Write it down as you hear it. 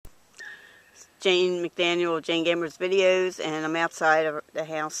Jane McDaniel of Jane Gamer's Videos, and I'm outside of the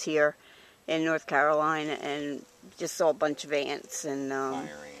house here in North Carolina and just saw a bunch of ants and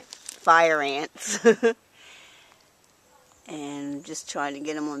fire ants. And just trying to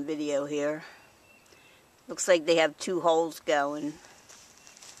get them on video here. Looks like they have two holes going.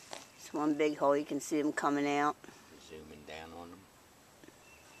 It's one big hole, you can see them coming out. Zooming down on them.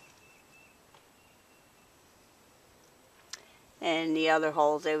 And the other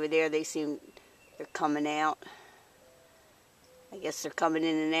holes over there, they're coming out. I guess they're coming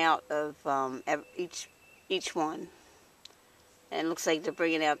in and out of each one. And it looks like they're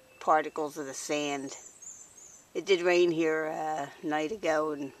bringing out particles of the sand. It did rain here a night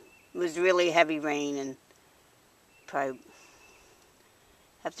ago, and it was really heavy rain, and probably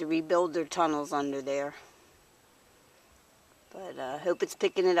have to rebuild their tunnels under there. But I hope it's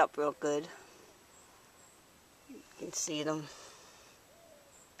picking it up real good. You can see them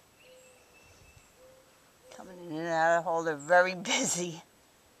coming in and out of the hole. They're very busy.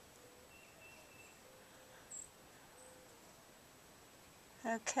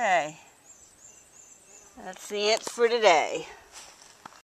 Okay. That's the ants for today.